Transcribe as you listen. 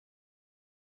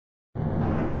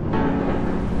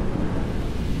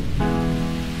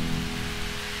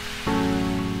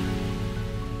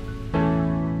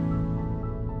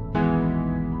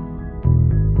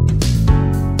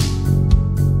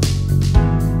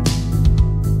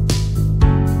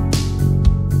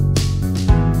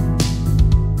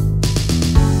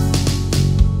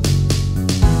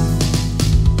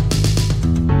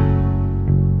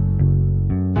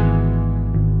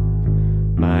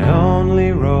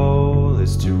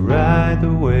ride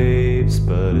the waves,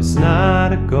 but it's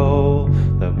not a goal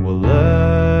that will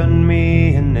earn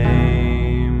me a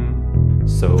name.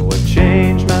 So I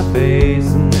change my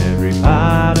face and every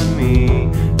part of me,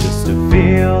 just to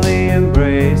feel the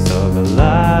embrace of a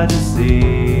larger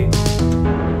sea.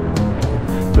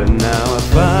 But now I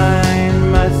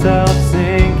find myself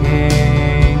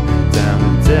sinking down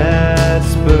a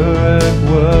desperate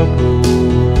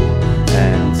whirlpool,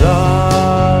 and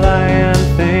all I am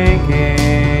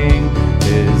thinking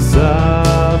is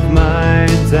of my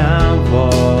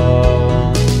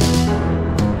downfall.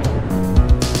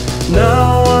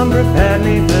 No one prepared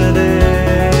me for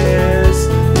this.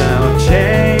 Now I've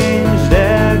changed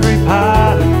every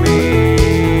part of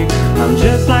me. I'm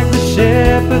just like the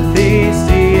Ship of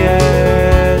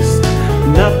Theseus.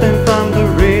 Nothing from the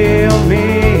real me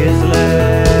is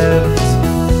left.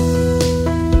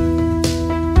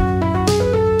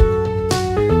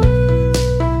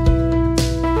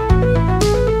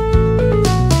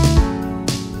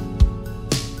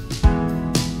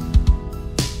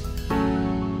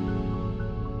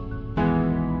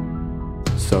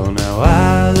 So now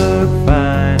I look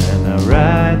fine and I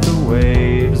ride the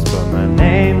waves, but my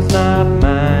name's not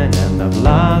mine and I've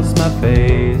lost my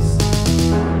face.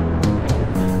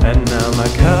 And now my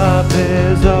cup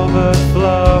is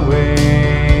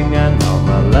overflowing, I know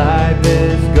my life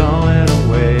is going to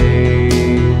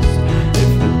waste. If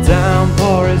the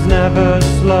downpour is never